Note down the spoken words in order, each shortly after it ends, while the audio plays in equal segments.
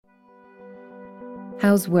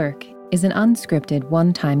How's Work is an unscripted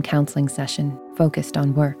one-time counseling session focused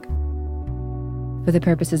on work. For the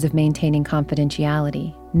purposes of maintaining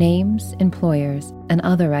confidentiality, names, employers, and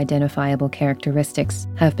other identifiable characteristics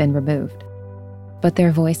have been removed. But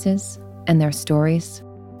their voices and their stories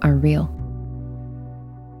are real.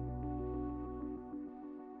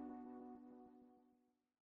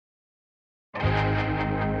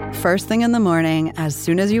 First thing in the morning, as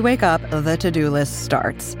soon as you wake up, the to-do list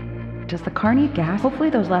starts. Does the car need gas? Hopefully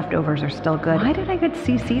those leftovers are still good. Why did I get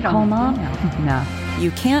CC'd on Mom? No.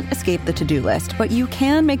 You can't escape the to-do list, but you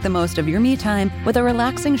can make the most of your me time with a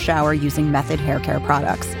relaxing shower using Method Hair Care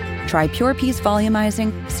products. Try Pure Peace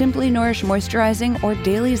Volumizing, Simply Nourish Moisturizing, or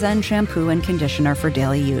Daily Zen Shampoo and Conditioner for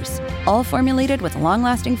daily use. All formulated with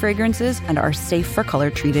long-lasting fragrances and are safe for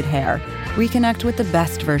color-treated hair. Reconnect with the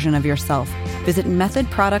best version of yourself. Visit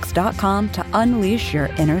methodproducts.com to unleash your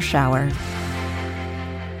inner shower.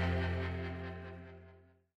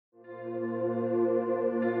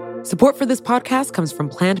 Support for this podcast comes from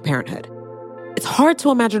Planned Parenthood. It's hard to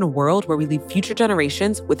imagine a world where we leave future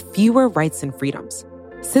generations with fewer rights and freedoms.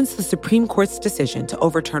 Since the Supreme Court's decision to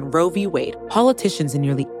overturn Roe v. Wade, politicians in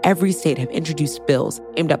nearly every state have introduced bills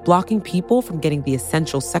aimed at blocking people from getting the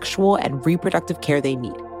essential sexual and reproductive care they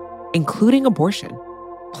need, including abortion.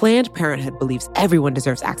 Planned Parenthood believes everyone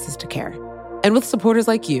deserves access to care. And with supporters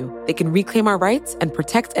like you, they can reclaim our rights and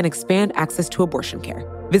protect and expand access to abortion care.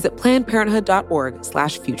 Visit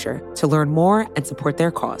PlannedParenthood.org/future to learn more and support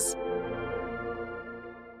their cause.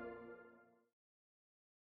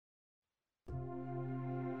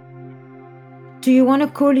 Do you want to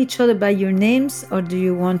call each other by your names, or do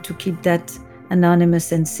you want to keep that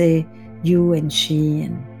anonymous and say you and she?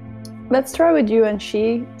 And let's try with you and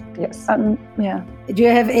she. Yes. Yeah. Do you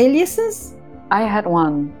have aliases? I had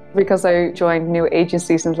one because I joined new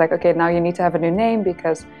agencies and it's like, okay, now you need to have a new name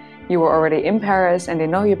because you were already in Paris and they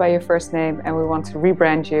know you by your first name and we want to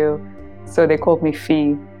rebrand you. So they called me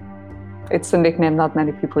Fee. It's a nickname not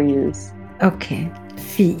many people use. Okay,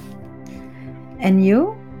 Fee. And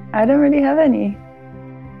you? I don't really have any.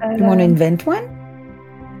 You want to invent one?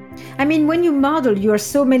 I mean, when you model, you are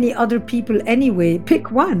so many other people anyway.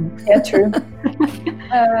 Pick one. Yeah, true.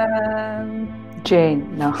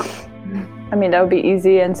 Jane, no. I mean, that would be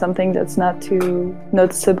easy and something that's not too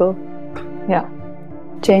noticeable. Yeah.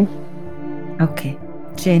 Jane. Okay,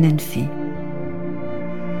 Jane and Fee.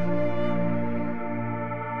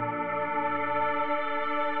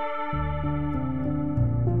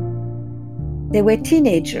 They were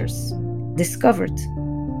teenagers, discovered,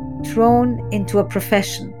 thrown into a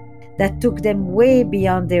profession that took them way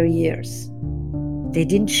beyond their years. They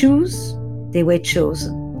didn't choose, they were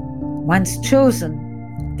chosen. Once chosen,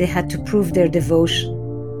 they had to prove their devotion.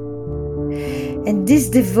 And this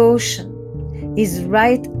devotion is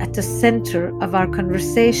right at the center of our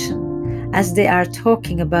conversation as they are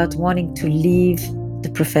talking about wanting to leave the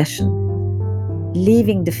profession.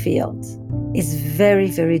 Leaving the field is very,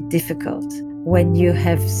 very difficult when you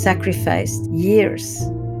have sacrificed years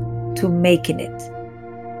to making it.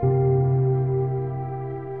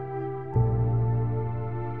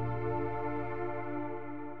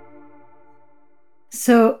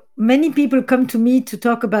 So many people come to me to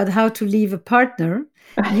talk about how to leave a partner.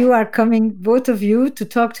 You are coming, both of you, to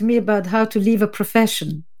talk to me about how to leave a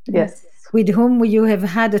profession. Yes. With whom you have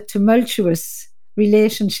had a tumultuous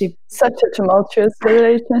relationship. Such a tumultuous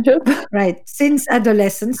relationship. Right, since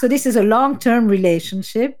adolescence. So this is a long-term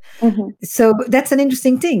relationship. Mm-hmm. So that's an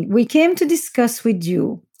interesting thing. We came to discuss with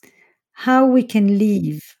you how we can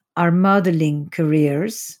leave our modeling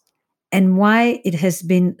careers and why it has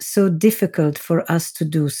been so difficult for us to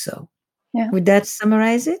do so. Yeah. Would that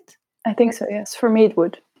summarize it? I think so, yes. For me, it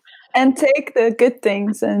would. And take the good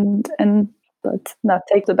things and but not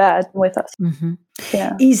take the bad with us. Mm-hmm.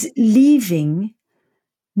 Yeah. Is leaving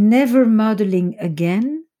never modeling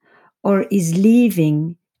again, or is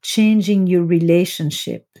leaving changing your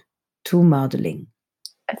relationship to modeling?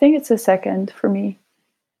 I think it's a second for me.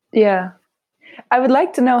 Yeah. I would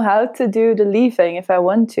like to know how to do the leaving if I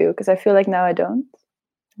want to, because I feel like now I don't.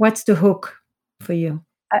 What's the hook for you?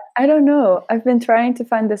 I don't know. I've been trying to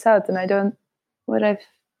find this out, and what I've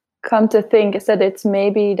come to think is that it's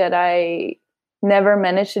maybe that I never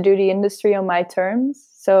managed to do the industry on my terms.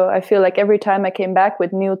 So I feel like every time I came back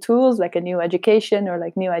with new tools, like a new education or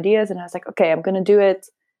like new ideas, and I was like, okay, I'm going to do it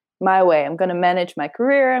my way. I'm going to manage my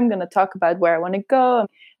career. I'm going to talk about where I want to go.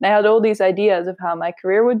 And I had all these ideas of how my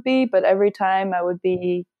career would be, but every time I would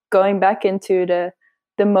be going back into the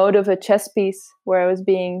mode of a chess piece where I was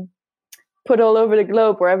being put all over the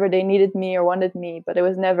globe wherever they needed me or wanted me, but I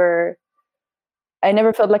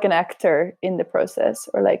never felt like an actor in the process,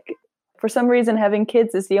 or like for some reason, having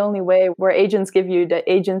kids is the only way where agents give you the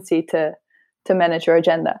agency to manage your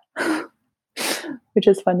agenda, which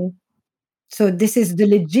is funny. So this is the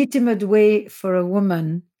legitimate way for a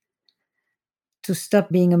woman to stop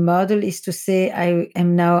being a model, is to say, I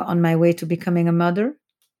am now on my way to becoming a mother?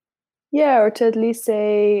 Yeah, or to at least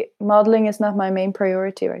say, modeling is not my main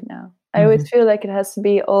priority right now. I always feel like it has to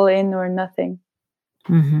be all in or nothing.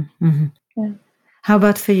 Yeah. How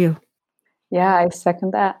about for you? Yeah, I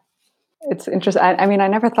second that. It's interesting. I mean, I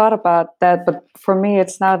never thought about that, but for me,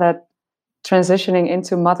 it's now that transitioning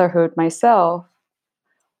into motherhood myself,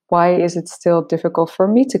 why is it still difficult for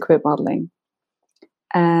me to quit modeling?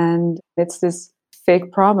 And it's this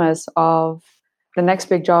fake promise of the next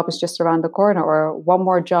big job is just around the corner, or one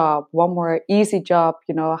more job, one more easy job.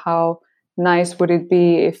 You know, how nice would it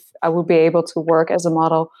be if I would be able to work as a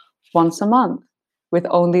model once a month with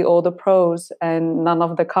only all the pros and none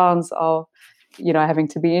of the cons of, you know, having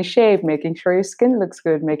to be in shape, making sure your skin looks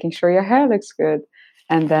good, making sure your hair looks good.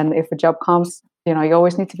 And then if a job comes, you know, you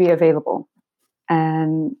always need to be available.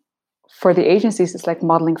 And for the agencies, it's like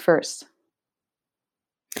modeling first.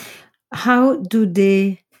 How do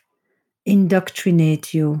they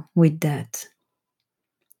indoctrinate you with that?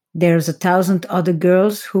 There's 1,000 other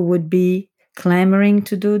girls who would be clamoring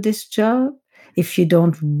to do this job if you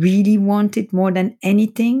don't really want it more than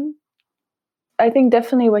anything. I think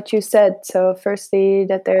definitely what you said. So firstly,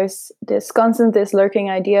 that there's this lurking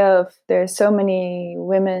idea of there's so many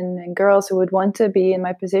women and girls who would want to be in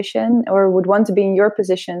my position or would want to be in your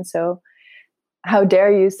position. So how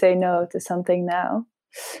dare you say no to something now?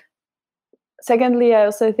 Secondly, I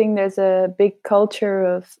also think there's a big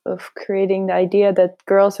culture of creating the idea that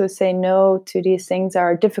girls who say no to these things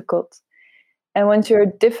are difficult. And once you're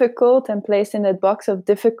difficult and placed in that box of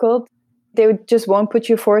difficult, they just won't put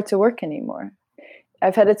you forward to work anymore.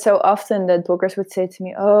 I've had it so often that bloggers would say to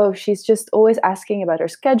me, oh, she's just always asking about her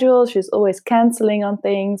schedule. She's always canceling on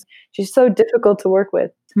things. She's so difficult to work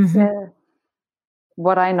with. Yeah.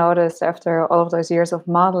 What I noticed after all of those years of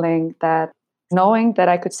modeling, that knowing that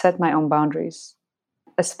I could set my own boundaries,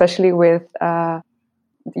 especially with,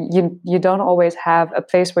 you don't always have a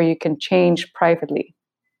place where you can change privately.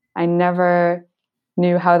 I never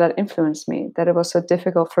knew how that influenced me, that it was so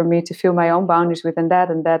difficult for me to feel my own boundaries within that,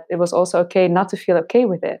 and that it was also okay not to feel okay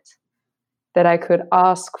with it. That I could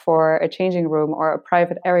ask for a changing room or a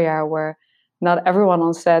private area where not everyone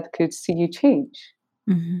on set could see you change.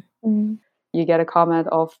 You get a comment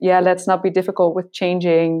of, yeah, let's not be difficult with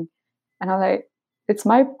changing. And I'm like, it's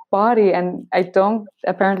my body, and I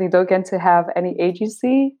apparently don't get to have any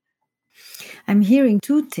agency. I'm hearing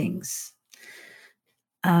two things.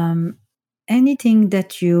 Anything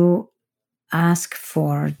that you ask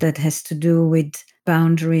for that has to do with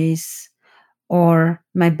boundaries or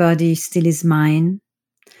my body still is mine,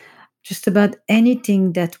 just about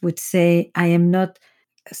anything that would say I am not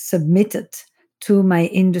submitted to my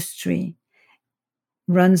industry,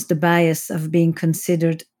 runs the bias of being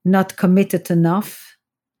considered not committed enough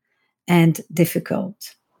and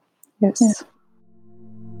difficult. Yes. Yeah.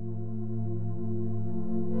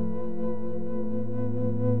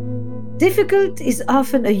 Difficult is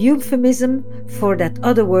often a euphemism for that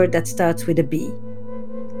other word that starts with a B.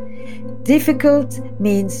 Difficult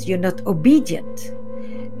means you're not obedient.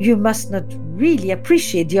 You must not really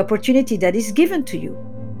appreciate the opportunity that is given to you.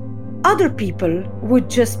 Other people would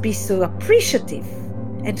just be so appreciative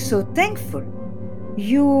and so thankful.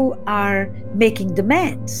 You are making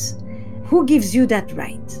demands. Who gives you that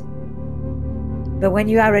right? But when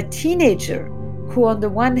you are a teenager who on the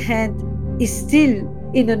one hand is still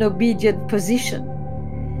in an obedient position,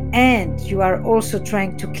 and you are also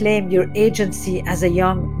trying to claim your agency as a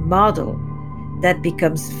young model, that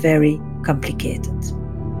becomes very complicated.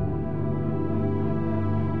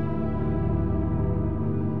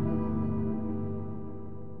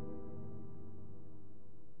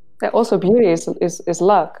 Also, beauty is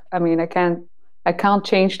luck. I mean, I can't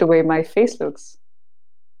change the way my face looks.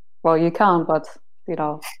 Well, you can't, but you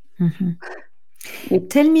know.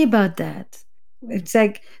 Tell me about that. It's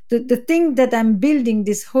like the thing that I'm building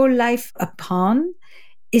this whole life upon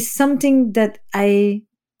is something that I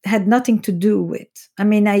had nothing to do with. I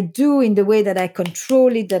mean, I do in the way that I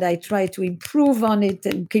control it, that I try to improve on it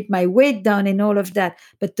and keep my weight down and all of that.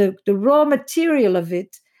 But the raw material of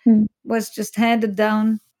it was just handed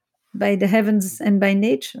down by the heavens and by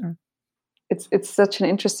nature. It's such an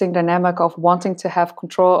interesting dynamic of wanting to have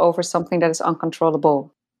control over something that is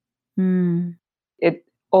uncontrollable. It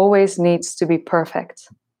always needs to be perfect.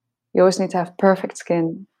 You always need to have perfect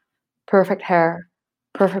skin, perfect hair,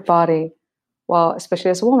 perfect body. Well,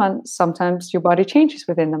 especially as a woman, sometimes your body changes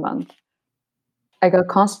within a month. I got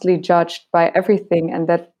constantly judged by everything, and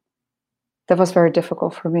that was very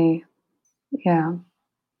difficult for me. Yeah.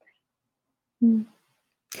 Do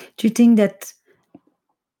you think that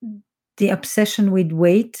the obsession with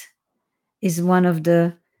weight is one of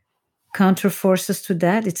the counter forces to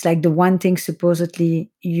that? It's like the one thing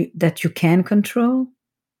supposedly that you can control?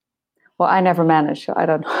 Well, I never managed, so I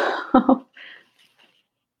don't know.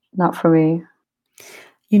 Not for me.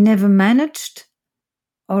 You never managed?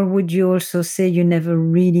 Or would you also say you never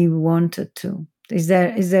really wanted to? Is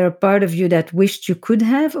there a part of you that wished you could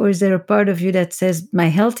have? Or is there a part of you that says my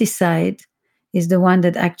healthy side is the one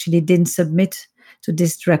that actually didn't submit to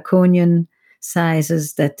these draconian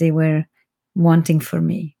sizes that they were wanting for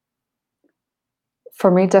me?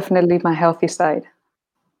 For me, definitely my healthy side.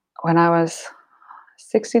 When I was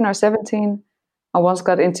 16 or 17, I once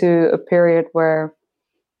got into a period where,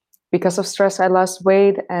 because of stress, I lost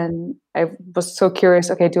weight, and I was so curious,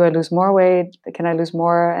 okay, do I lose more weight? Can I lose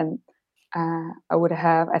more? And I would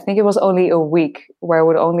have, I think it was only a week where I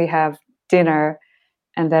would only have dinner.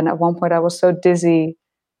 And then at one point I was so dizzy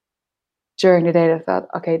during the day that I thought,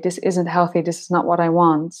 okay, this isn't healthy. This is not what I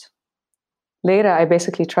want. Later, I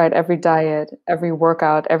basically tried every diet, every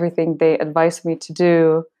workout, everything they advised me to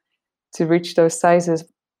do to reach those sizes,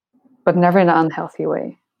 but never in an unhealthy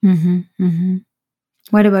way. Mm-hmm, mm-hmm.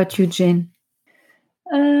 What about you, Jane?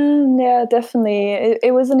 Yeah, definitely.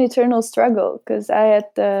 It was an eternal struggle because I had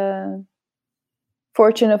the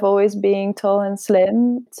fortune of always being tall and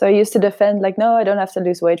slim. So I used to defend like, no, I don't have to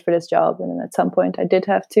lose weight for this job. And then at some point I did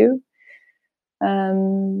have to.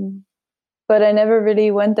 But I never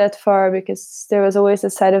really went that far because there was always a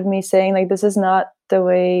side of me saying like, this is not the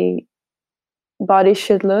way bodies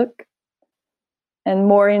should look. And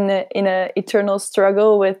more in a eternal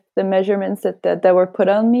struggle with the measurements that were put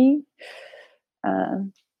on me.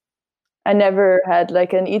 I never had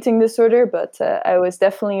like an eating disorder, but I was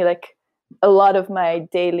definitely like a lot of my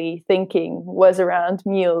daily thinking was around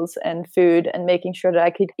meals and food and making sure that I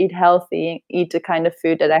could eat healthy, eat the kind of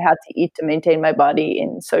food that I had to eat to maintain my body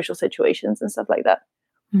in social situations and stuff like that.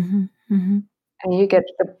 Mm-hmm, mm-hmm. And you get,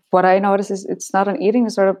 what I notice is it's not an eating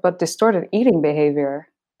disorder, but distorted eating behavior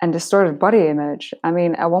and distorted body image. I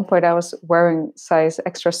mean, at one point I was wearing size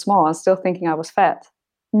extra small and still thinking I was fat.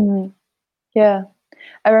 Mm-hmm. Yeah.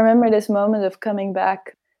 I remember this moment of coming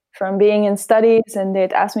back from being in studies, and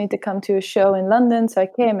they'd asked me to come to a show in London. So I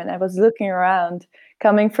came and I was looking around,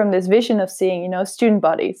 coming from this vision of seeing, student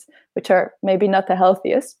bodies, which are maybe not the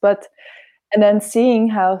healthiest, and then seeing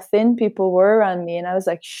how thin people were around me. And I was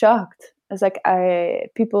like shocked. I was like,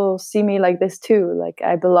 people see me like this too. Like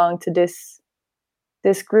I belong to this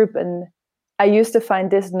group. And I used to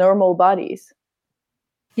find this normal bodies.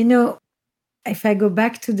 If I go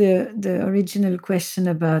back to the original question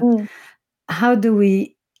about how do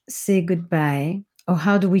we say goodbye, or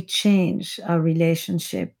how do we change our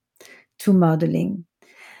relationship to modeling,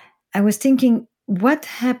 I was thinking, what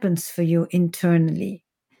happens for you internally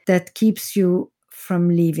that keeps you from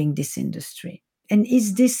leaving this industry? And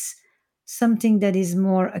is this something that is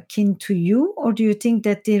more akin to you, or do you think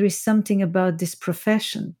that there is something about this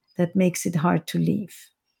profession that makes it hard to leave?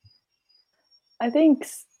 I think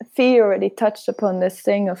Fee already touched upon this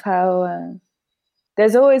thing of how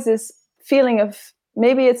there's always this feeling of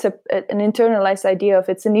maybe it's an internalized idea of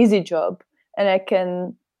it's an easy job and I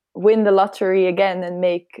can win the lottery again and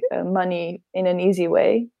make money in an easy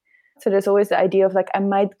way. So there's always the idea of like, I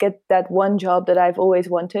might get that one job that I've always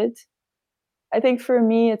wanted. I think for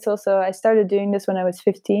me, it's also, I started doing this when I was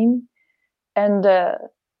 15. And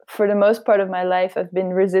for the most part of my life, I've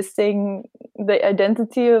been resisting the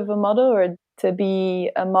identity of a model, or to be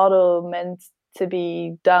a model meant to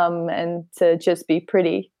be dumb and to just be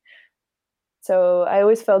pretty. So I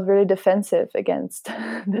always felt really defensive against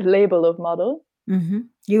the label of model. Mm-hmm.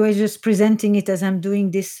 You were just presenting it as I'm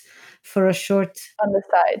doing this for a short... On the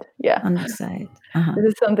side, yeah. On the side. Uh-huh.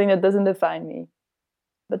 This is something that doesn't define me.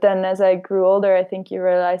 But then as I grew older, I think you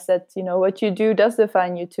realize that, what you do does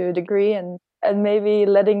define you to a degree, and maybe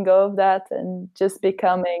letting go of that and just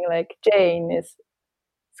becoming like Jane is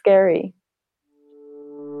scary.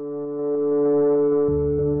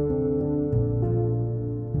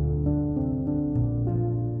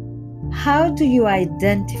 How do you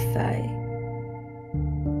identify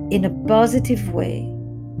in a positive way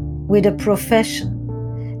with a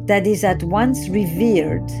profession that is at once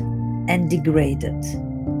revered and degraded?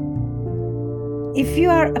 If you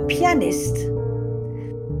are a pianist,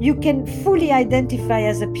 you can fully identify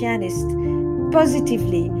as a pianist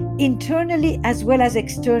positively, internally as well as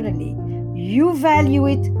externally. You value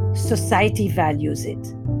it, society values it.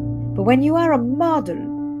 But when you are a model,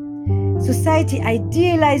 society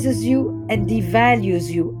idealizes you and devalues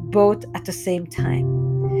you both at the same time.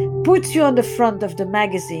 Puts you on the front of the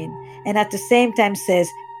magazine and at the same time says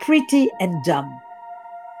pretty and dumb.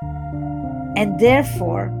 And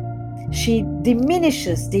therefore, she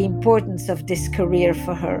diminishes the importance of this career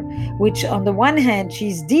for her, which on the one hand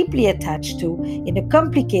she's deeply attached to in a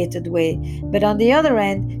complicated way, but on the other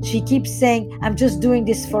hand she keeps saying, I'm just doing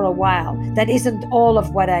this for a while. That isn't all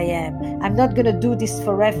of what I am. I'm not going to do this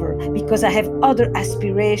forever because I have other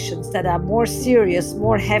aspirations that are more serious,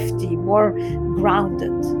 more hefty, more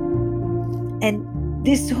grounded. And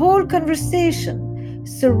this whole conversation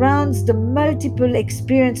surrounds the multiple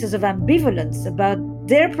experiences of ambivalence about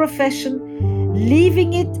their profession,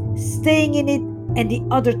 leaving it, staying in it, and the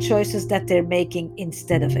other choices that they're making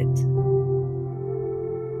instead of it.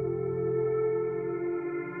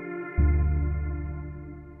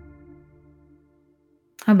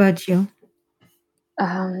 How about you?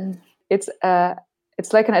 It's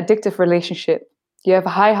like an addictive relationship. You have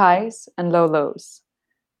high highs and low lows.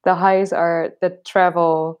 The highs are the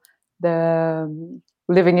travel, the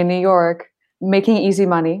living in New York, making easy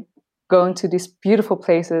money, going to these beautiful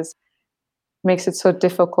places makes it so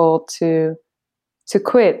difficult to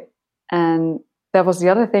quit. And that was the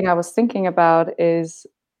other thing I was thinking about is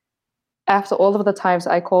after all of the times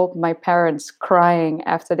I called my parents crying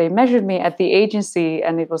after they measured me at the agency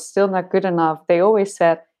and it was still not good enough, they always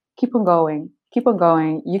said, keep on going,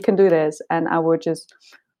 you can do this. And I would just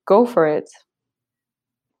go for it.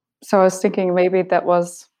 So I was thinking maybe that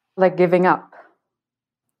was like giving up.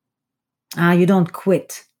 You don't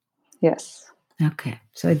quit. Yes. Okay.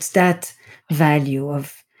 So it's that value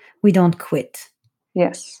of we don't quit.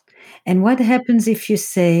 Yes. And what happens if you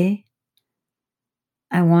say,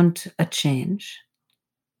 I want a change?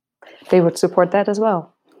 They would support that as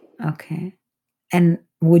well. Okay. And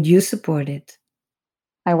would you support it?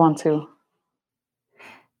 I want to.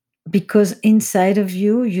 Because inside of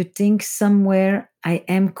you, you think somewhere, I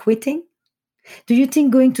am quitting? Do you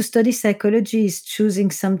think going to study psychology is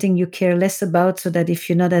choosing something you care less about so that if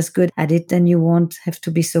you're not as good at it, then you won't have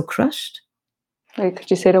to be so crushed? Wait, could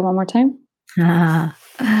you say that one more time?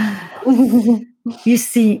 You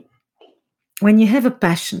see, when you have a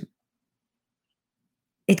passion,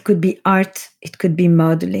 it could be art, it could be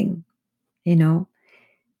modeling, you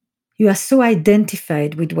are so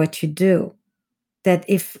identified with what you do that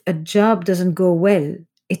if a job doesn't go well,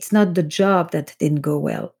 it's not the job that didn't go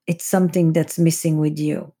well. It's something that's missing with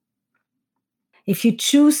you. If you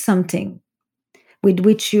choose something with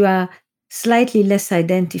which you are slightly less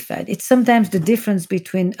identified, it's sometimes the difference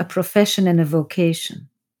between a profession and a vocation.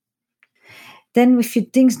 Then if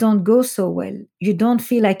things don't go so well, you don't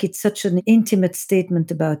feel like it's such an intimate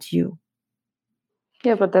statement about you.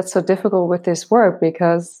 Yeah, but that's so difficult with this work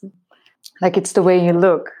because like it's the way you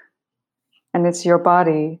look and it's your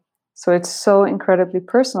body. So it's so incredibly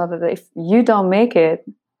personal that if you don't make it,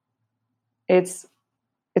 it's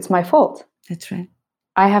my fault. That's right.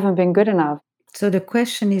 I haven't been good enough. So the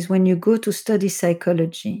question is, when you go to study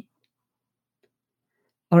psychology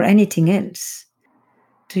or anything else,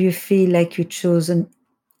 do you feel like you chose a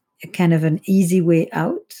kind of an easy way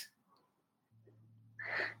out?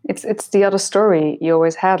 It's the other story you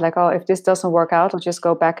always had, like, oh, if this doesn't work out, I'll just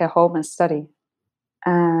go back at home and study.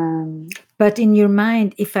 But in your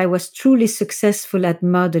mind, if I was truly successful at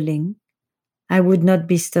modeling, I would not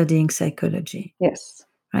be studying psychology. Yes.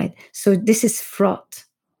 Right? So this is fraught.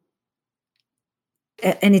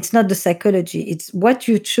 And it's not the psychology, it's what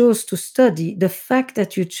you chose to study. The fact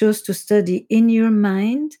that you chose to study in your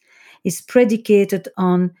mind is predicated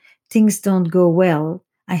on things don't go well.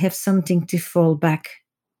 I have something to fall back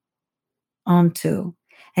onto.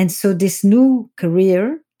 And so this new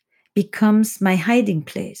career becomes my hiding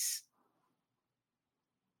place.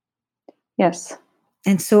 Yes.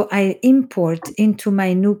 And so I import into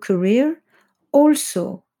my new career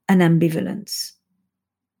also an ambivalence.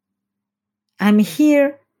 I'm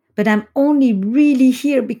here, but I'm only really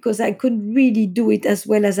here because I couldn't really do it as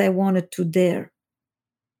well as I wanted to there.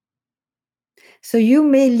 So you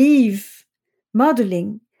may leave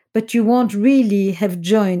modeling, but you won't really have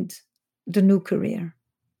joined the new career.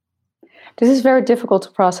 This is very difficult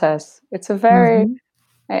to process. It's a very,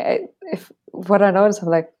 if what I notice, I'm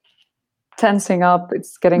like tensing up.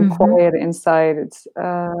 It's getting quiet inside. It's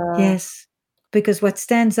yes, because what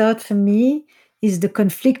stands out for me is the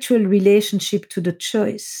conflictual relationship to the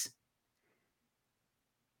choice.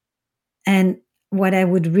 And what I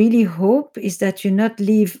would really hope is that you not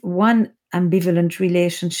leave one ambivalent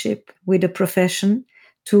relationship with a profession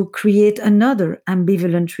to create another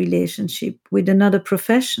ambivalent relationship with another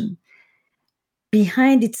profession.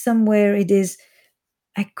 Behind it somewhere, it is,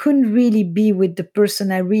 I couldn't really be with the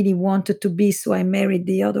person I really wanted to be, so I married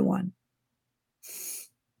the other one.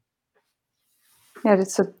 Yeah,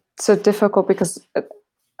 it's so difficult because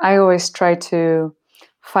I always try to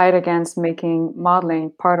fight against making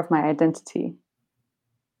modeling part of my identity.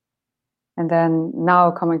 And then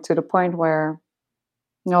now coming to the point where,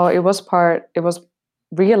 no, it was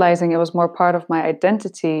realizing it was more part of my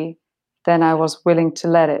identity than I was willing to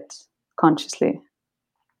let it consciously.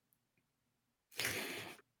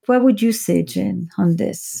 What would you say, Jen, on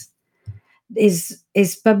this? Is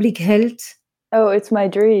public health? Oh, it's my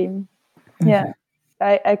dream. Mm-hmm. Yeah.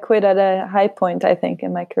 I quit at a high point, I think,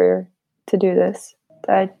 in my career to do this.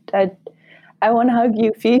 I want to hug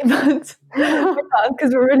you, Fee, but I can't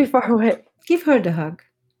because we're really far away. Give her the hug.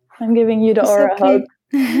 I'm giving you the aura hug.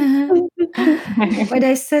 What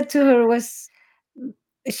I said to her was,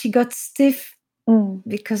 she got stiff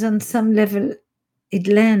because on some level it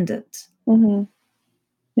landed. Mm-hmm.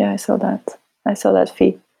 Yeah, I saw that,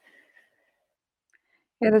 Fee.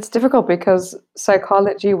 Yeah, that's difficult because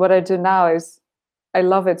psychology, what I do now is I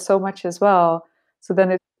love it so much as well. So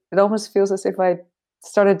then it almost feels as if I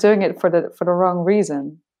started doing it for the wrong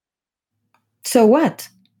reason. So what?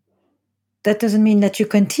 That doesn't mean that you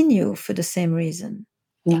continue for the same reason.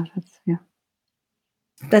 Yeah.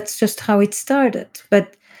 That's just how it started.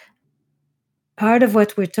 But part of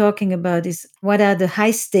what we're talking about is what are the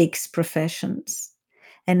high stakes professions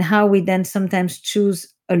and how we then sometimes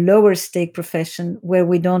choose a lower stake profession where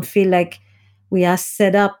we don't feel like we are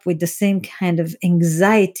set up with the same kind of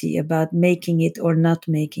anxiety about making it or not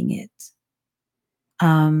making it.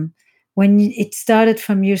 When it started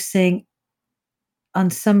from you saying, on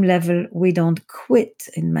some level, we don't quit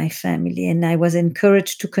in my family. And I was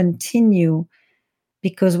encouraged to continue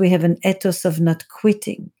because we have an ethos of not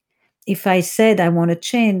quitting. If I said I want to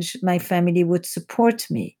change, my family would support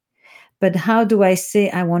me. But how do I say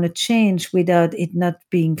I want to change without it not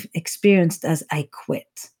being experienced as I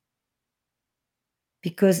quit?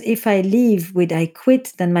 Because if I leave with I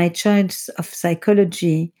quit, then my choice of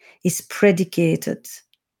psychology is predicated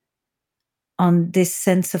on this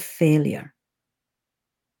sense of failure.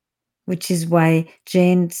 Which is why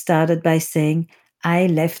Jane started by saying, I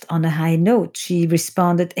left on a high note. She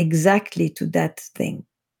responded exactly to that thing.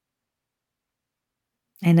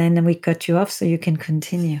 And then we cut you off so you can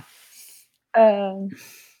continue.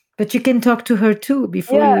 But you can talk to her too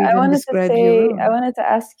before you even describe your own. I wanted to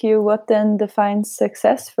ask you what then defines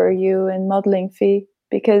success for you in modeling, Fee?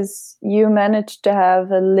 Because you managed to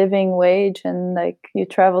have a living wage and like you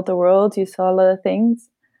traveled the world, you saw a lot of things.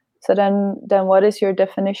 So then what is your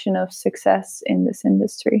definition of success in this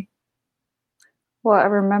industry? Well, I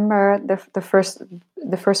remember the first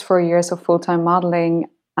 4 years of full-time modeling,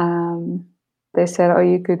 they said, oh,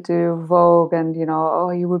 you could do Vogue and,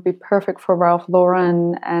 oh, you would be perfect for Ralph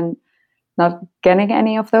Lauren, and not getting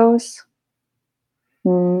any of those.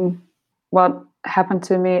 What happened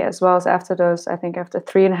to me as well as after those, I think after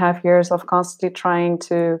 3.5 years of constantly trying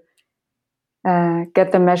to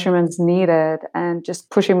get the measurements needed and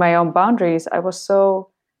just pushing my own boundaries, I was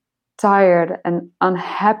so tired and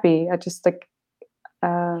unhappy. I just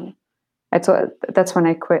I thought that's when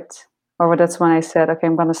I quit, or that's when I said, okay,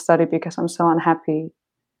 I'm going to study because I'm so unhappy.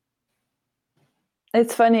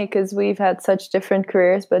 It's funny because we've had such different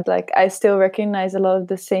careers, but like I still recognize a lot of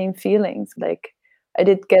the same feelings. Like I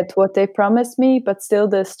did get what they promised me, but still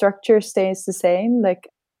the structure stays the same. Like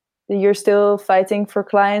you're still fighting for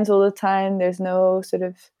clients all the time. There's no sort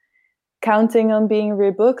of counting on being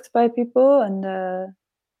rebooked by people, and a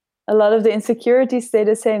lot of the insecurities stay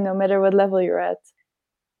the same no matter what level you're at.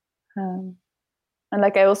 And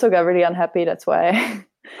like I also got really unhappy. That's why I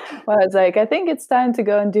was like, I think it's time to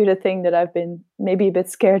go and do the thing that I've been maybe a bit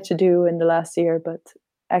scared to do in the last year, but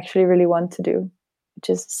actually really want to do, which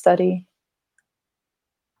is study.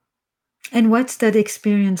 And what's that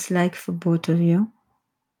experience like for both of you?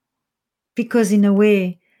 Because in a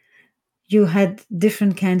way, you had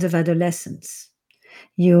different kinds of adolescence.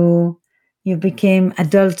 You became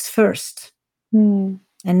adults first. And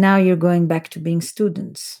now you're going back to being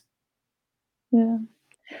students. Yeah.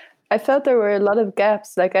 I felt there were a lot of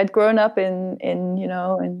gaps. Like I'd grown up in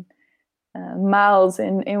mouths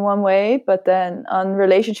in one way, but then on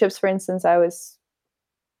relationships, for instance,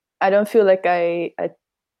 I don't feel like I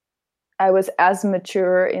was as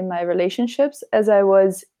mature in my relationships as I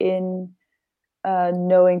was in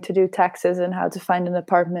knowing to do taxes and how to find an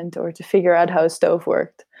apartment or to figure out how a stove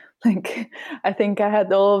worked. Like I think I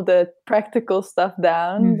had all of the practical stuff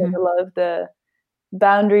down, but a lot of the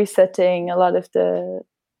boundary setting, a lot of the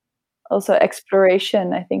also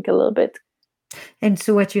exploration, I think a little bit. And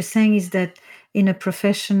so what you're saying is that in a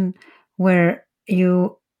profession where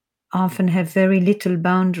you often have very little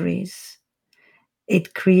boundaries,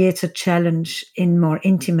 it creates a challenge in more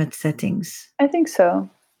intimate settings. I think so.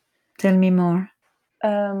 Tell me more.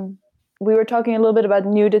 We were talking a little bit about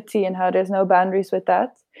nudity and how there's no boundaries with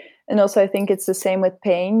that. And also, I think it's the same with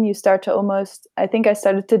pain. You start to almost, I think I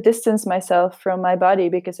started to distance myself from my body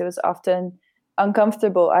because it was often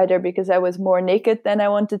uncomfortable, either because I was more naked than I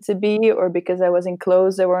wanted to be, or because I was in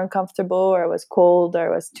clothes that were uncomfortable, or I was cold,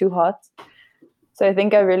 or I was too hot. So I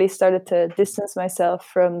think I really started to distance myself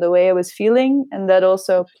from the way I was feeling. And that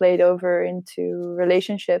also played over into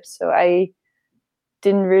relationships. So I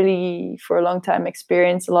didn't really, for a long time,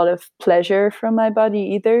 experience a lot of pleasure from my body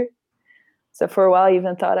either. So for a while, I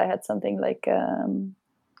even thought I had something like,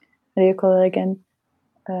 what do you call it again?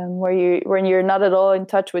 When you're not at all in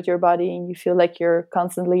touch with your body and you feel like you're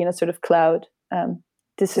constantly in a sort of cloud.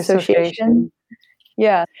 Dissociation.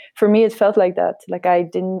 Yeah, for me, it felt like that. Like I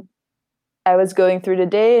was going through the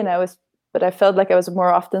day but I felt like I was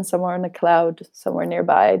more often somewhere in a cloud, somewhere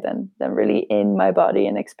nearby than really in my body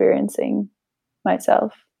and experiencing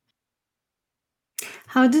myself.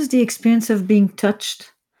 How does the experience of being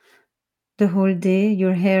touched the whole day,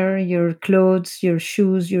 your hair, your clothes, your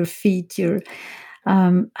shoes, your feet,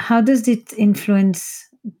 how does it influence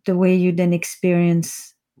the way you then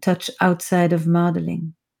experience touch outside of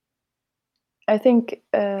modeling? I think,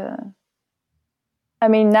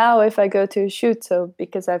 now if I go to a shoot, so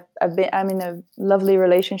because I'm in a lovely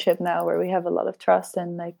relationship now where we have a lot of trust,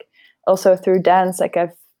 and like also through dance, like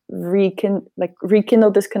I've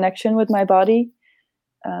rekindled this connection with my body.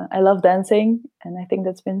 I love dancing, and I think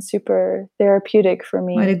that's been super therapeutic for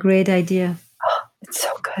me. What a great idea. Oh, it's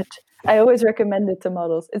so good. I always recommend it to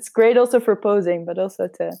models. It's great also for posing, but also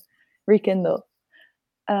to rekindle.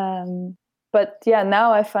 But yeah,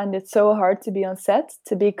 now I find it so hard to be on set,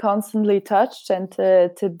 to be constantly touched, and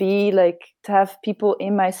to be like, to have people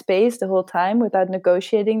in my space the whole time without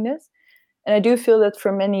negotiating this. And I do feel that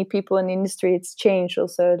for many people in the industry, it's changed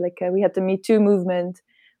also. Like we had the Me Too movement,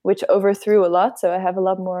 which overthrew a lot. So I have a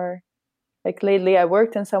lot more, like lately I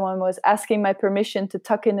worked and someone was asking my permission to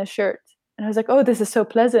tuck in a shirt. And I was like, oh, this is so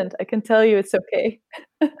pleasant. I can tell you it's okay.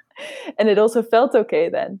 And it also felt okay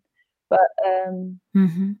then. But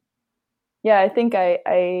yeah, I think I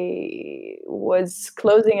was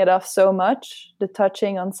closing it off so much, the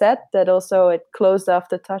touching on set, that also it closed off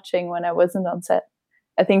the touching when I wasn't on set.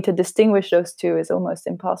 I think to distinguish those two is almost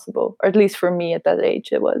impossible, or at least for me at that age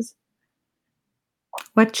it was.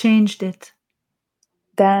 What changed it?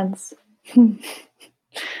 Dance.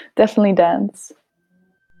 Definitely dance.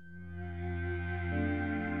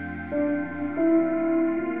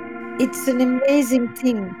 It's an amazing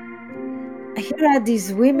thing. Here are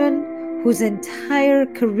these women whose entire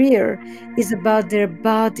career is about their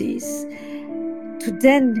bodies. To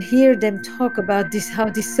then hear them talk about this, how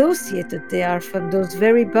dissociated they are from those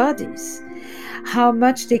very bodies, how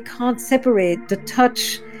much they can't separate the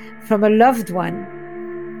touch from a loved one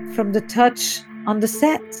from the touch on the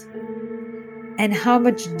set, and how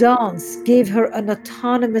much dance gave her an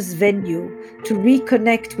autonomous venue to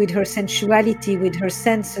reconnect with her sensuality, with her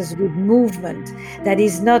senses, with movement that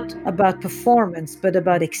is not about performance but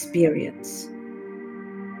about experience.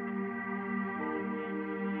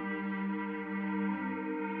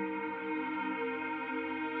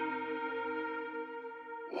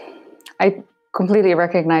 I completely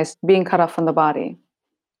recognize being cut off from the body.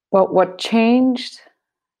 But what changed,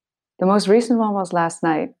 the most recent one was last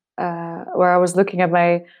night, where I was looking at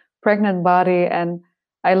my pregnant body and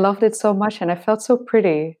I loved it so much and I felt so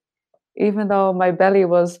pretty, even though my belly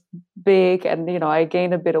was big and, you know, I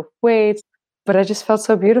gained a bit of weight, but I just felt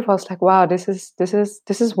so beautiful. I was like, wow, this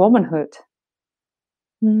is womanhood.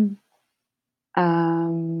 Mm.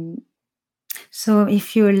 So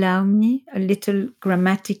if you allow me a little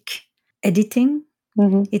grammatic editing,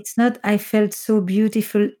 it's not I felt so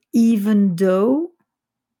beautiful even though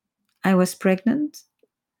I was pregnant.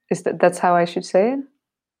 That's how I should say it?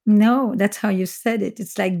 No, that's how you said it.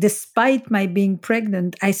 It's like, despite my being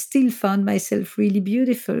pregnant, I still found myself really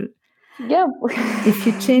beautiful. Yeah. If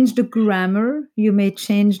you change the grammar, you may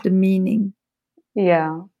change the meaning.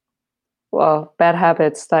 Yeah. Well, bad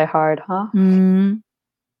habits die hard, huh?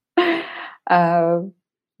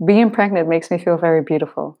 Being pregnant makes me feel very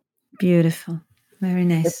beautiful. Beautiful. Very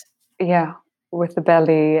nice. With the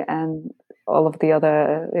belly and all of the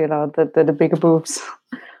other, you know, the bigger boobs,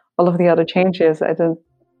 all of the other changes.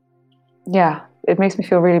 It makes me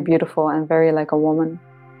feel really beautiful and very like a woman.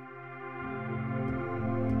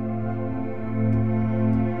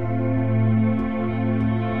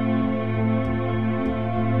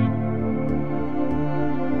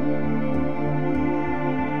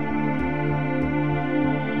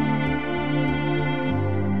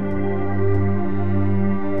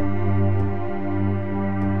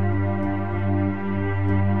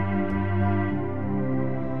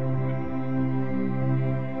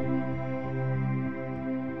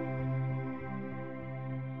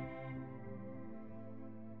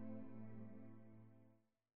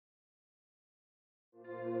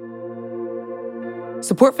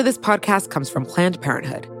 Support for this podcast comes from Planned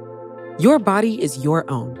Parenthood. Your body is your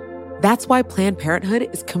own. That's why Planned Parenthood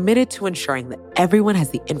is committed to ensuring that everyone has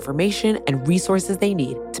the information and resources they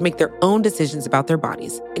need to make their own decisions about their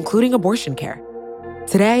bodies, including abortion care.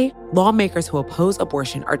 Today, lawmakers who oppose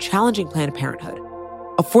abortion are challenging Planned Parenthood.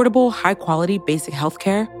 Affordable, high-quality basic health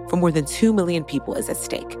care for more than 2 million people is at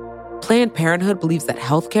stake. Planned Parenthood believes that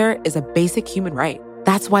healthcare is a basic human right.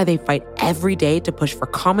 That's why they fight every day to push for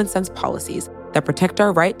common-sense policies that protect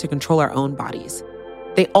our right to control our own bodies.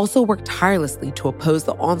 They also work tirelessly to oppose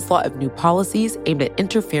the onslaught of new policies aimed at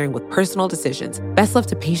interfering with personal decisions best left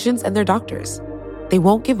to patients and their doctors. They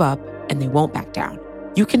won't give up, and they won't back down.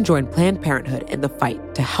 You can join Planned Parenthood in the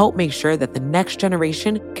fight to help make sure that the next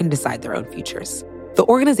generation can decide their own futures. The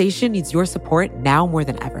organization needs your support now more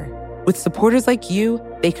than ever. With supporters like you,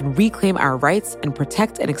 they can reclaim our rights and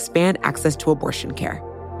protect and expand access to abortion care.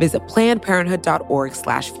 Visit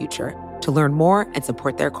PlannedParenthood.org/future to learn more and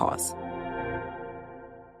support their cause.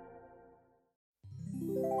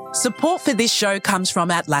 Support for this show comes from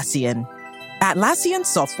Atlassian. Atlassian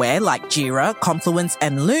software like Jira, Confluence,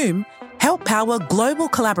 and Loom help power global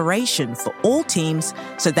collaboration for all teams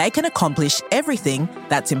so they can accomplish everything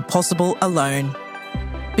that's impossible alone.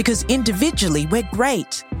 Because individually we're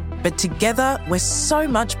great, but together we're so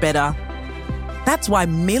much better. That's why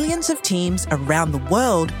millions of teams around the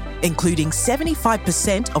world, including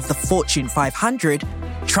 75% of the Fortune 500,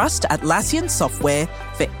 trust Atlassian software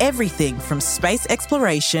for everything from space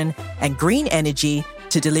exploration and green energy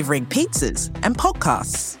to delivering pizzas and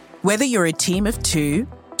podcasts. Whether you're a team of 2,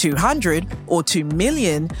 200, or 2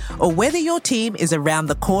 million, or whether your team is around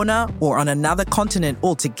the corner or on another continent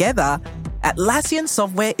altogether, Atlassian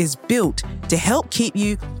software is built to help keep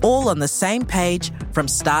you all on the same page from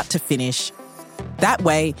start to finish. That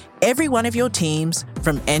way, every one of your teams,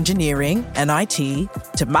 from engineering and IT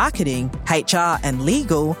to marketing, HR, and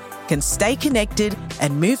legal, can stay connected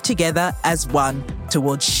and move together as one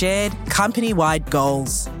towards shared company-wide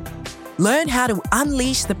goals. Learn how to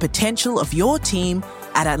unleash the potential of your team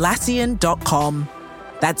at Atlassian.com.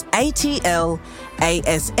 That's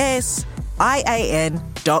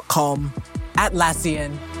ATLASSIAN.com.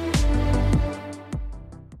 Atlassian.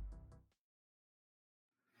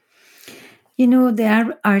 You know, there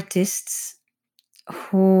are artists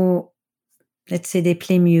who, let's say, they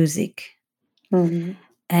play music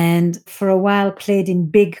and for a while played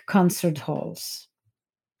in big concert halls.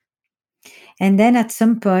 And then at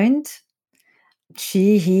some point,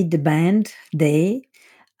 he, the band, they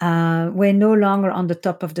were no longer on the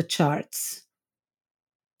top of the charts.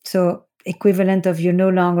 So equivalent of you're no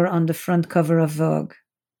longer on the front cover of Vogue.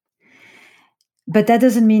 But that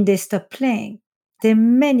doesn't mean they stop playing. There are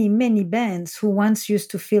many, many bands who once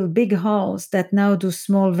used to fill big halls that now do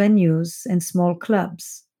small venues and small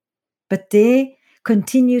clubs. But they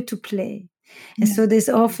continue to play. And so there's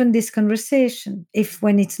often this conversation. If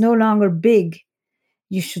when it's no longer big,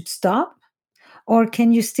 you should stop? Or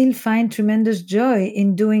can you still find tremendous joy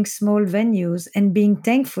in doing small venues and being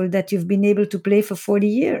thankful that you've been able to play for 40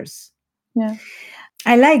 years? Yeah.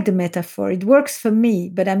 I like the metaphor. It works for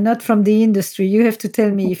me, but I'm not from the industry. You have to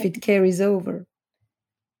tell me if it carries over.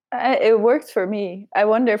 It works for me. I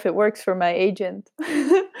wonder if it works for my agent.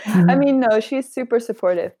 I mean, no, she's super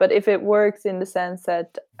supportive. But if it works in the sense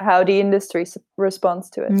that how the industry responds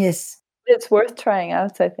to it, yes, it's worth trying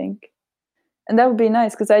out, I think. And that would be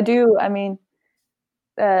nice because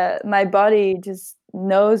my body just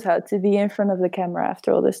knows how to be in front of the camera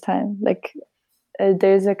after all this time. Like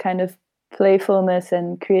there's a kind of playfulness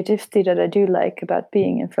and creativity that I do like about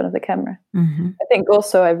being in front of the camera. I think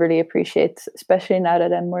also I really appreciate, especially now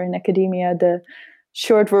that I'm more in academia, the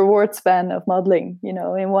short reward span of modeling. You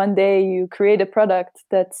know, in one day you create a product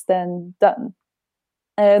that's then done.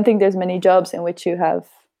 I don't think there's many jobs in which you have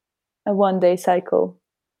a one-day cycle,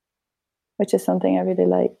 which is something I really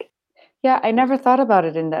like. Yeah, I never thought about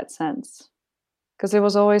it in that sense. Because it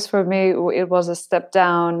was always, for me, it was a step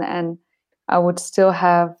down and I would still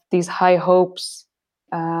have these high hopes.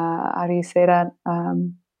 How do you say that?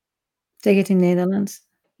 Take it in Netherlands.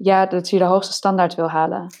 Ja, dat je de hoogste standaard wil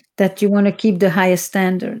halen. That you want to keep the highest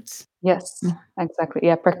standards. Yes, exactly.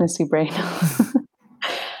 Yeah, pregnancy brain.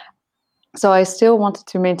 So I still wanted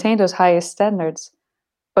to maintain those highest standards.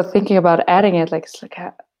 But thinking about adding it, like, it's like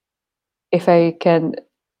if I can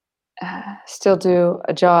still do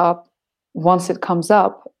a job once it comes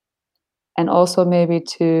up, and also maybe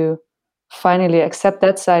to finally accept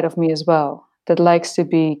that side of me as well, that likes to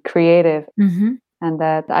be creative and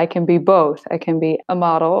that I can be both. I can be a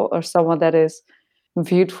model or someone that is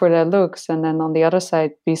viewed for their looks, and then on the other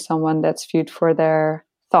side be someone that's viewed for their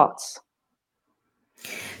thoughts.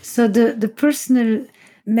 So the personal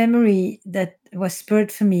memory that was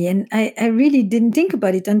spurred for me, and I really didn't think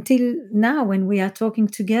about it until now when we are talking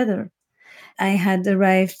together. I had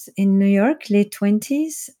arrived in New York, late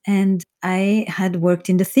 20s, and I had worked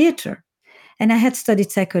in the theater. And I had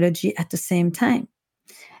studied psychology at the same time.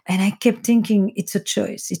 And I kept thinking it's a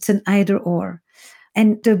choice, it's an either or.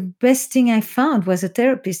 And the best thing I found was a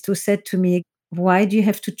therapist who said to me, why do you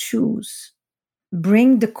have to choose?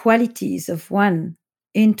 Bring the qualities of one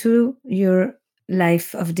into your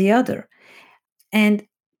life of the other. And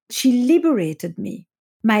she liberated me.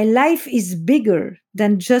 My life is bigger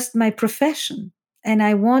than just my profession. And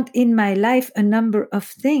I want in my life a number of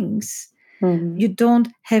things. Mm-hmm. You don't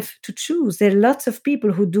have to choose. There are lots of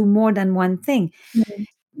people who do more than one thing. Mm-hmm.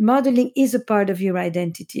 Modeling is a part of your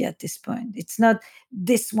identity at this point. It's not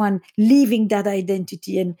this one leaving that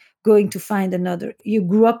identity and going to find another. You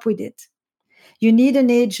grew up with it. You need an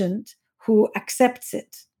agent who accepts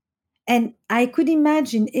it. And I could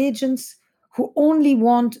imagine agents who only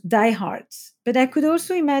want diehards, but I could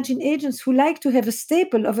also imagine agents who like to have a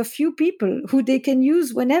staple of a few people who they can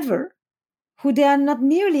use whenever, who they are not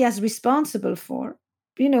nearly as responsible for,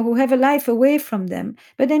 who have a life away from them,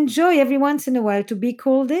 but enjoy every once in a while to be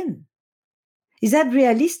called in. Is that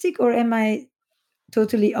realistic, or am I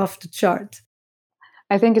totally off the chart?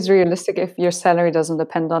 I think it's realistic if your salary doesn't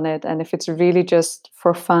depend on it, and if it's really just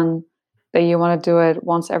for fun, that you want to do it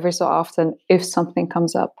once every so often if something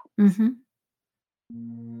comes up. Mm-hmm.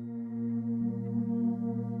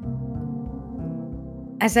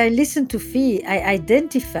 As I listened to Fee, I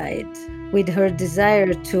identified with her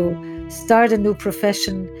desire to start a new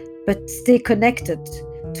profession, but stay connected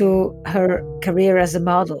to her career as a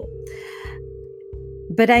model.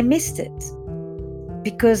 But I missed it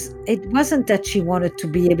because it wasn't that she wanted to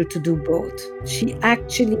be able to do both. She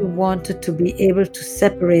actually wanted to be able to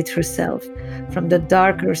separate herself from the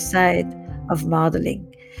darker side of modeling,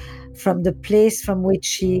 from the place from which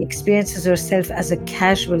she experiences herself as a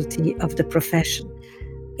casualty of the profession,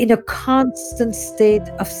 in a constant state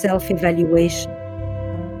of self-evaluation.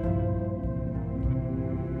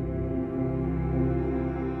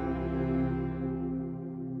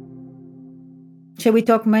 Shall we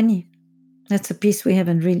talk money? That's a piece we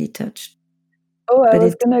haven't really touched. Oh, I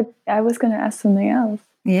was gonna ask something else.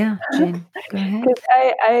 Yeah, Jane, go ahead. Because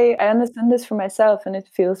I understand this for myself and it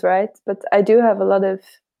feels right, but I do have a lot of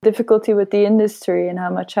difficulty with the industry and how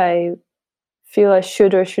much I feel I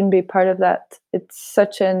should or shouldn't be part of that. It's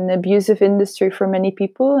such an abusive industry for many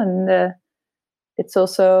people, and it's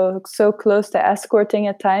also so close to escorting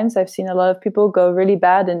at times. I've seen a lot of people go really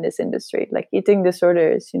bad in this industry, like eating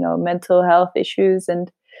disorders, mental health issues,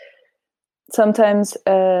 and sometimes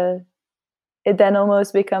it then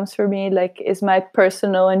almost becomes for me like, is my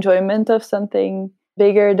personal enjoyment of something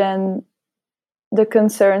bigger than the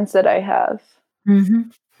concerns that I have? Mm-hmm.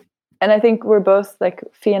 And I think we're both, like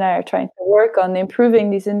Fee and I, are trying to work on improving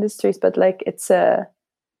these industries, but like it's a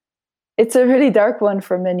really dark one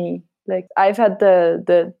for many. Like I've had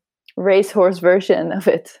the racehorse version of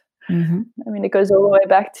it. Mm-hmm. I mean, it goes all the way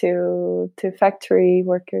back to factory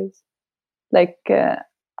workers. Like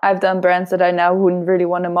I've done brands that I now wouldn't really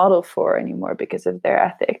want to model for anymore because of their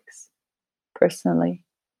ethics. Personally,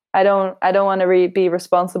 I don't want to be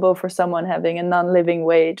responsible for someone having a non-living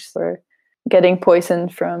wage or getting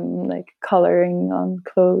poisoned from like coloring on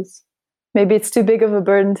clothes. Maybe it's too big of a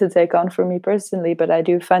burden to take on for me personally, but I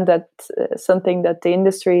do find that something that the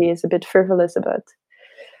industry is a bit frivolous about.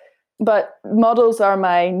 But models are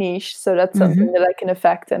my niche, so that's something that I can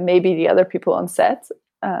affect, and maybe the other people on set.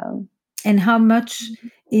 And how much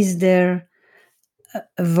is there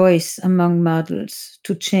a voice among models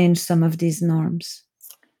to change some of these norms?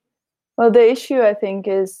 Well, the issue, I think,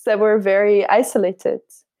 is that we're very isolated.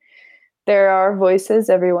 There are voices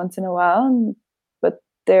every once in a while, but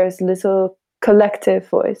there's little collective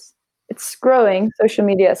voice. It's growing. Social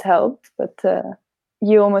media has helped, but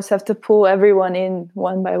you almost have to pull everyone in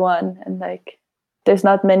one by one, and like there's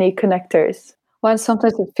not many connectors. Well,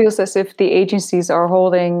 sometimes it feels as if the agencies are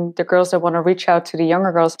holding the girls that want to reach out to the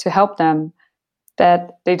younger girls to help them,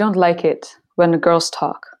 that they don't like it when the girls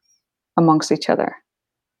talk amongst each other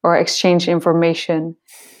or exchange information,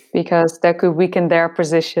 because that could weaken their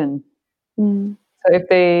position. Mm. So if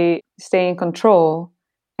they stay in control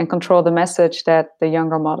and control the message that the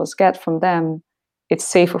younger models get from them, it's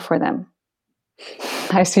safer for them.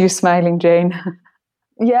 I see you smiling, Jane.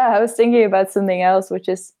 Yeah, I was thinking about something else, which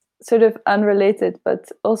is sort of unrelated, but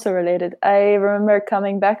also related. I remember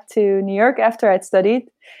coming back to New York after I'd studied,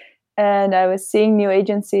 and I was seeing new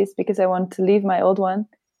agencies because I wanted to leave my old one.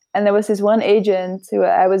 And there was this one agent who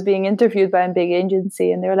I was being interviewed by a big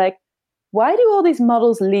agency, and they were like, why do all these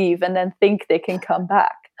models leave and then think they can come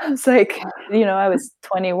back? I was like, I was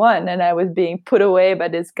 21 and I was being put away by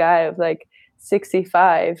this guy of like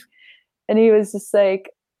 65. And he was just like,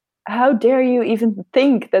 how dare you even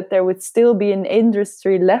think that there would still be an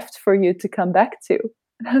industry left for you to come back to?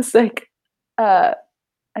 And I was like, I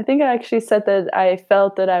think I actually said that I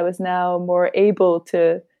felt that I was now more able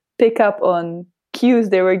to pick up on cues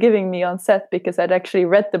they were giving me on set because I'd actually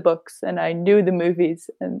read the books and I knew the movies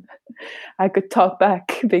and I could talk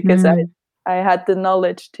back because I had the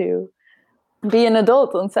knowledge to be an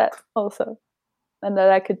adult on set also, and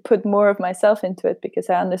that I could put more of myself into it because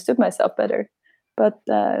I understood myself better. But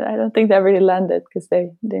I don't think that really landed because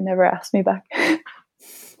they never asked me back.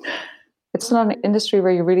 It's not an industry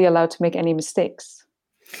where you're really allowed to make any mistakes.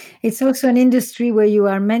 It's also an industry where you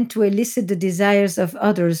are meant to elicit the desires of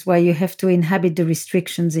others while you have to inhabit the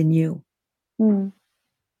restrictions in you. Mm.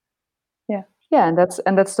 Yeah, and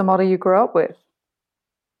that's the model you grow up with.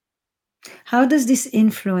 How does this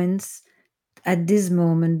influence at this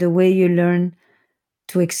moment the way you learn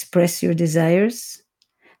to express your desires?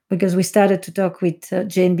 Because we started to talk with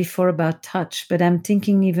Jane before about touch, but I'm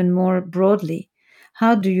thinking even more broadly.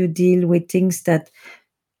 How do you deal with things that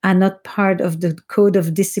are not part of the code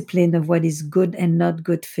of discipline of what is good and not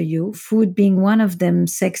good for you? Food being one of them,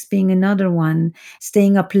 sex being another one,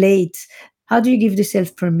 staying up late. How do you give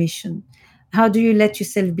yourself permission? How do you let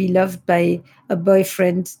yourself be loved by a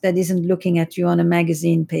boyfriend that isn't looking at you on a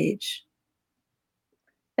magazine page?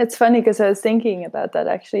 It's funny because I was thinking about that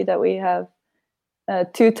actually, that we have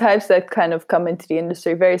two types that kind of come into the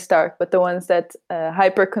industry, very stark, but the ones that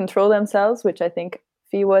hyper control themselves, which I think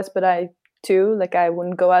Fee was, but I too, like I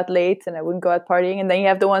wouldn't go out late and I wouldn't go out partying. And then you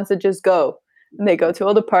have the ones that just go and they go to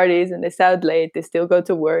all the parties and they stay out late, they still go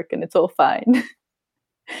to work and it's all fine.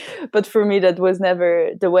 But for me, that was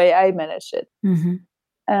never the way I managed it.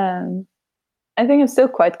 Mm-hmm. I think I'm still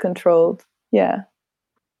quite controlled. Yeah.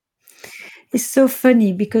 It's so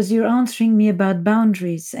funny because you're answering me about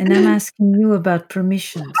boundaries and I'm asking you about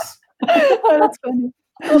permissions. Oh, that's funny.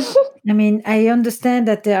 I mean, I understand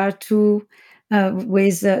that there are two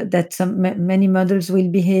ways that many models will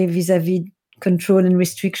behave vis-a-vis control and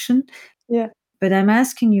restriction. Yeah. But I'm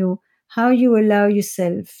asking you how you allow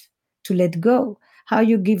yourself to let go, how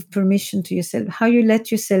you give permission to yourself, how you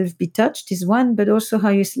let yourself be touched is one, but also how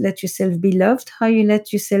you let yourself be loved, how you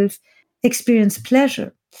let yourself experience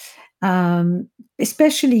pleasure.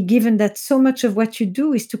 Especially given that so much of what you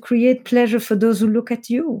do is to create pleasure for those who look at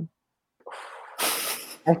you.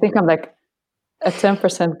 I think I'm like at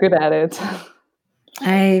 10% good at it.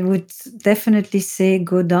 I would definitely say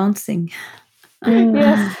go dancing.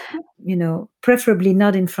 Yes. Preferably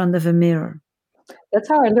not in front of a mirror. That's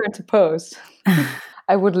how I learned to pose.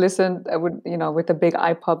 I would, with the big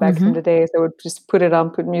iPod back in the days, I would just put it on,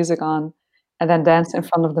 put music on, and then dance in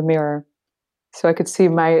front of the mirror. So I could see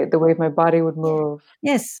the way my body would move.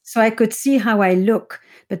 Yes, so I could see how I look.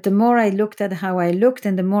 But the more I looked at how I looked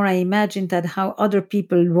and the more I imagined at how other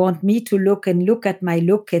people want me to look and look at my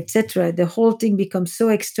look, etc., the whole thing becomes so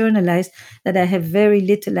externalized that I have very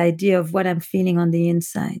little idea of what I'm feeling on the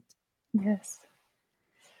inside. Yes.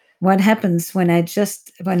 What happens when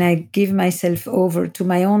I give myself over to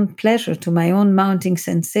my own pleasure, to my own mounting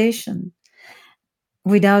sensation,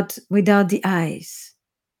 without the eyes?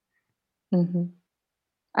 Mm-hmm.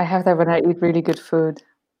 I have that when I eat really good food.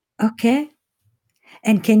 Okay.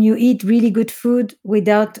 And can you eat really good food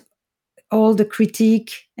without all the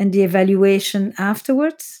critique and the evaluation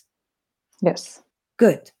afterwards? Yes.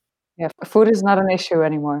 Good. Yeah, food is not an issue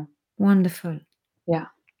anymore. Wonderful. Yeah.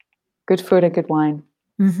 Good food and good wine.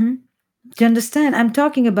 Mm-hmm. Do you understand? I'm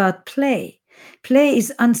talking about play. Play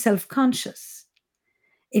is unself-conscious.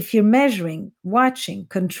 If you're measuring, watching,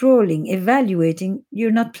 controlling, evaluating,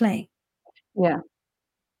 you're not playing. Yeah.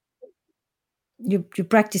 You're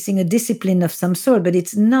practicing a discipline of some sort, but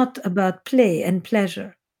it's not about play and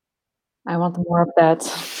pleasure. I want more of that.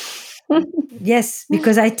 Yes,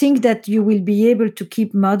 because I think that you will be able to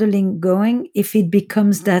keep modeling going if it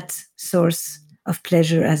becomes that source of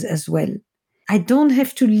pleasure as well. I don't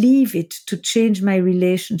have to leave it to change my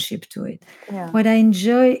relationship to it. Yeah. What I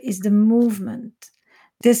enjoy is the movement.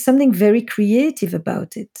 There's something very creative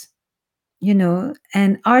about it,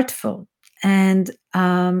 and artful and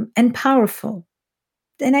powerful.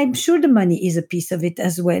 And I'm sure the money is a piece of it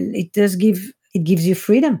as well. It gives you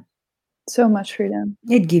freedom. So much freedom.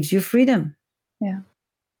 It gives you freedom. Yeah.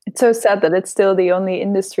 It's so sad that it's still the only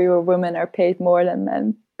industry where women are paid more than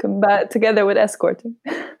men, together with escorting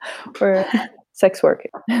or sex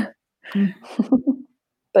working.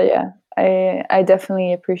 But yeah, I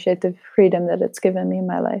definitely appreciate the freedom that it's given me in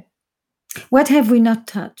my life. What have we not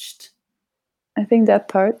touched? I think that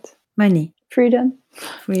part. Money. Freedom.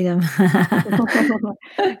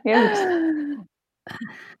 Yes.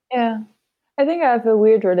 Yeah. I think I have a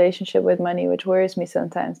weird relationship with money, which worries me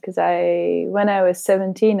sometimes, because when I was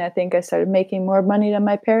 17, I think I started making more money than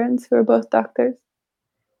my parents, who are both doctors.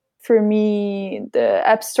 For me, the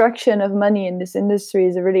abstraction of money in this industry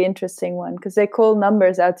is a really interesting one, because they call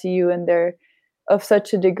numbers out to you and they're of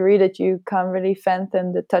such a degree that you can't really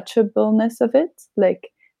fathom the touchableness of it. Like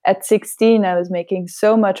at 16, I was making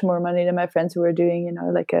so much more money than my friends who were doing,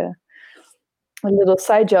 like a little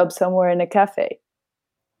side job somewhere in a cafe.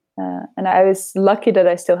 And I was lucky that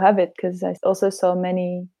I still have it, because I also saw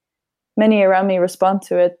many around me respond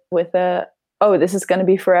to it with oh, this is going to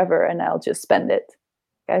be forever and I'll just spend it.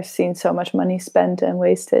 I've seen so much money spent and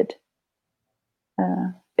wasted.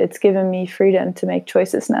 It's given me freedom to make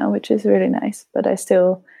choices now, which is really nice. But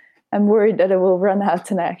I'm worried that it will run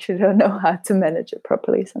out, and I actually don't know how to manage it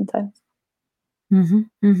properly sometimes. Mm-hmm,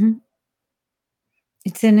 mm-hmm.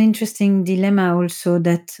 It's an interesting dilemma also,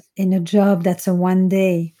 that in a job that's a one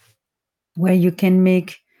day, where you can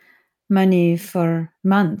make money for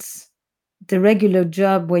months, the regular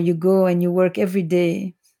job where you go and you work every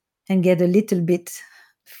day and get a little bit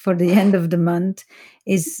for the end of the month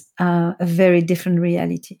is a very different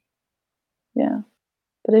reality. Yeah,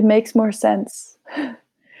 but it makes more sense,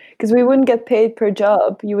 because we wouldn't get paid per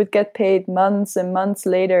job. You would get paid months and months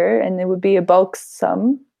later, and it would be a bulk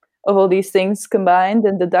sum of all these things combined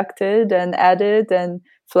and deducted and added, and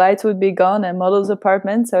flights would be gone and models'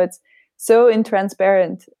 apartments. So it's so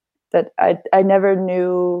intransparent that I never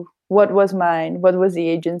knew what was mine, what was the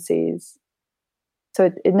agency's.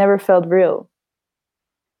 So it never felt real.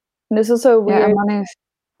 And there's also weird.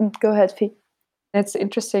 Go ahead, Fee. It's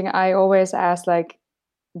interesting. I always ask, like,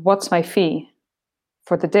 what's my fee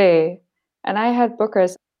for the day? And I had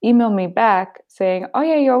bookers email me back saying, oh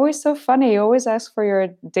yeah, you're always so funny. You always ask for your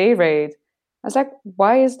day rate. I was like,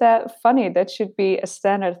 why is that funny? That should be a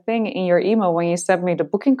standard thing in your email when you send me the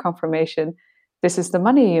booking confirmation. This is the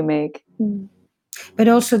money you make. But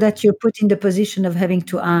also that you're put in the position of having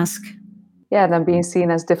to ask. Yeah, then being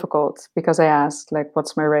seen as difficult because I asked, like,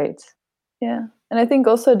 what's my rate? Yeah. And I think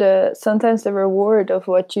also sometimes the reward of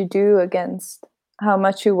what you do against how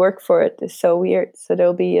much you work for it is so weird. So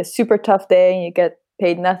there'll be a super tough day and you get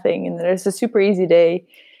paid nothing, and there's a super easy day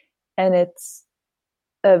and it's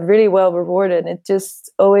really well rewarded. It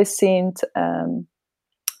just always seemed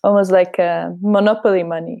almost like monopoly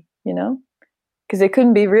money, because it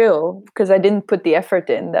couldn't be real, because I didn't put the effort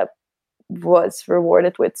in that was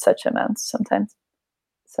rewarded with such amounts sometimes.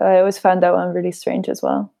 So I always found that one really strange as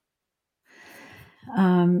well.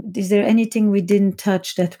 Is there anything we didn't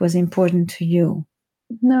touch that was important to you?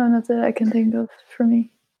 No, not that I can think of for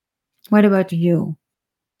me. What about you,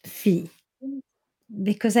 Fee?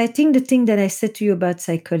 Because I think the thing that I said to you about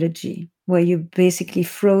psychology, where you basically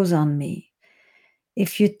froze on me,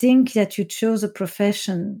 if you think that you chose a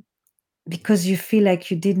profession because you feel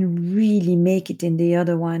like you didn't really make it in the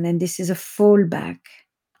other one, and this is a fallback,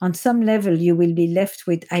 on some level you will be left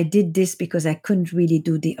with, I did this because I couldn't really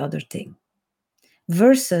do the other thing.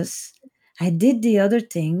 Versus, I did the other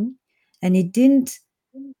thing and it didn't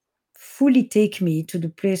fully take me to the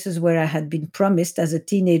places where I had been promised as a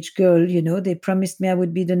teenage girl. They promised me I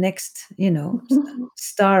would be the next,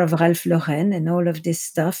 star of Ralph Lauren and all of this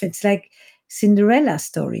stuff. It's like Cinderella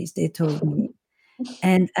stories, they told me.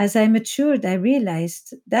 And as I matured, I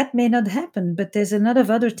realized that may not happen, but there's a lot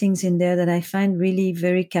of other things in there that I find really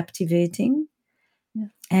very captivating. Yeah.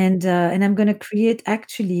 And I'm going to create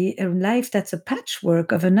actually a life that's a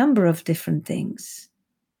patchwork of a number of different things.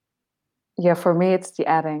 Yeah, for me, it's the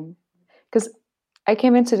adding. Because I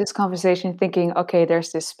came into this conversation thinking, okay,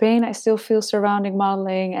 there's this pain I still feel surrounding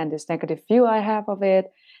modeling and this negative view I have of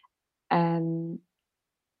it. And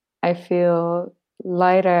I feel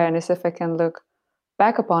lighter, and as if I can look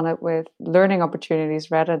back upon it with learning opportunities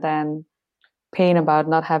rather than pain about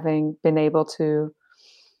not having been able to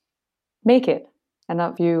make it, and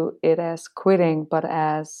not view it as quitting, but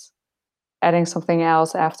as adding something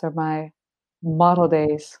else after my model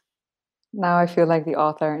days. Now I feel like the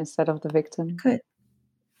author instead of the victim. Good.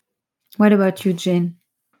 What about you, Jane?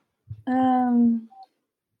 I'm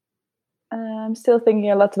still thinking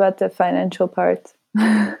a lot about the financial part.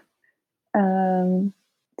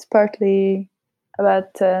 It's partly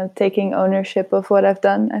about taking ownership of what I've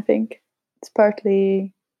done, I think. It's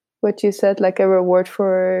partly what you said, like a reward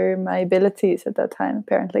for my abilities at that time,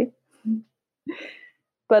 apparently.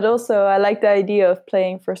 But also, I like the idea of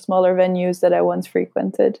playing for smaller venues that I once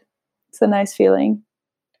frequented. It's a nice feeling.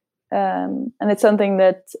 And it's something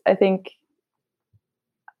that I think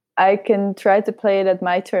I can try to play it at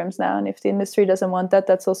my terms now. And if the industry doesn't want that,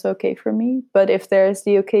 that's also okay for me. But if there's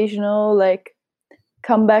the occasional like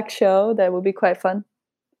comeback show, that would be quite fun.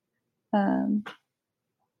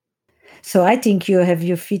 So I think you have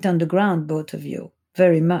your feet on the ground, both of you,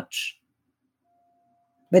 very much.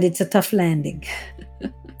 But it's a tough landing.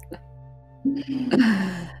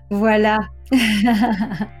 Voilà.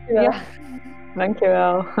 Ja,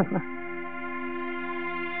 dankjewel.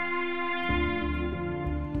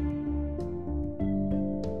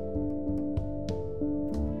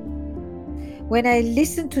 When I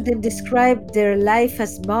listen to them describe their life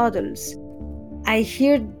as models, I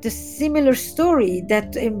hear the similar story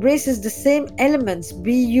that embraces the same elements,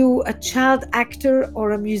 be you a child actor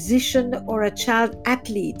or a musician or a child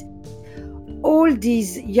athlete. All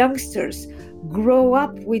these youngsters grow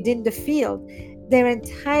up within the field. Their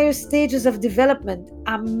entire stages of development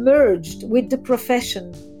are merged with the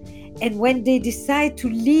profession. And when they decide to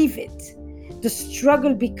leave it, the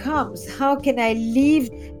struggle becomes, how can I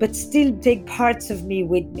leave but still take parts of me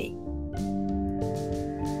with me?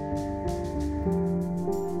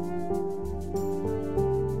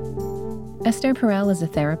 Esther Perel is a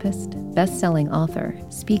therapist, best-selling author,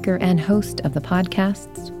 speaker, and host of the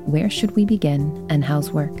podcasts Where Should We Begin and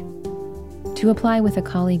How's Work. To apply with a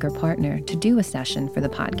colleague or partner to do a session for the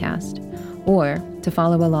podcast, or to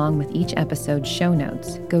follow along with each episode's show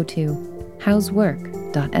notes, go to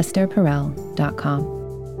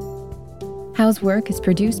howswork.estherperel.com. How's Work is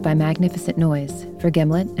produced by Magnificent Noise for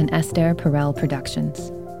Gimlet and Esther Perel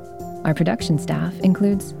Productions. Our production staff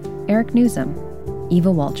includes Eric Newsom, Eva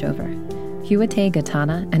Walchover, Huate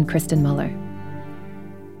Gatana, and Kristen Muller.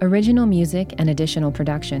 Original music and additional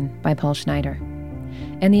production by Paul Schneider.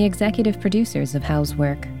 And the executive producers of How's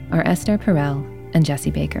Work are Esther Perel and Jesse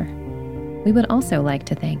Baker. We would also like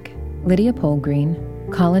to thank Lydia Polgreen,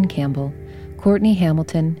 Colin Campbell, Courtney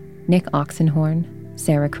Hamilton, Nick Oxenhorn,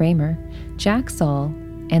 Sarah Kramer, Jack Saul,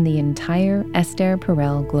 and the entire Esther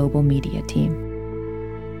Perel Global Media team.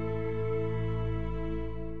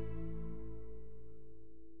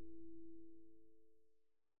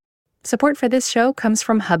 Support for this show comes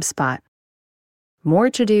from HubSpot. More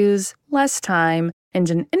to-dos, less time, and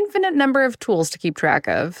an infinite number of tools to keep track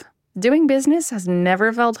of. Doing business has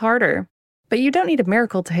never felt harder. But you don't need a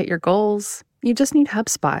miracle to hit your goals. You just need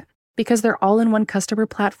HubSpot, because their all-in-one customer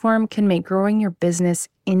platform can make growing your business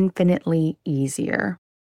infinitely easier.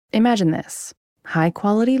 Imagine this: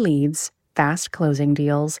 high-quality leads, fast closing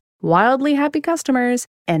deals, wildly happy customers,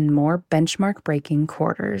 and more benchmark-breaking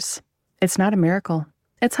quarters. It's not a miracle.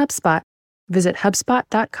 It's HubSpot. Visit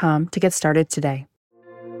HubSpot.com to get started today.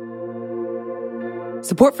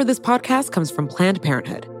 Support for this podcast comes from Planned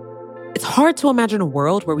Parenthood. It's hard to imagine a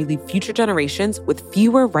world where we leave future generations with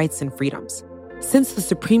fewer rights and freedoms. Since the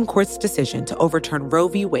Supreme Court's decision to overturn Roe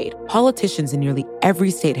v. Wade, politicians in nearly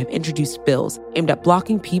every state have introduced bills aimed at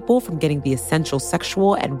blocking people from getting the essential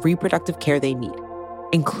sexual and reproductive care they need,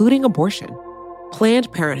 including abortion.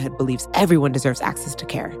 Planned Parenthood believes everyone deserves access to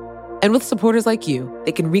care. And with supporters like you,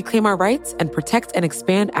 they can reclaim our rights and protect and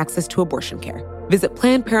expand access to abortion care. Visit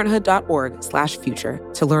PlannedParenthood.org/future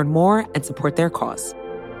to learn more and support their cause.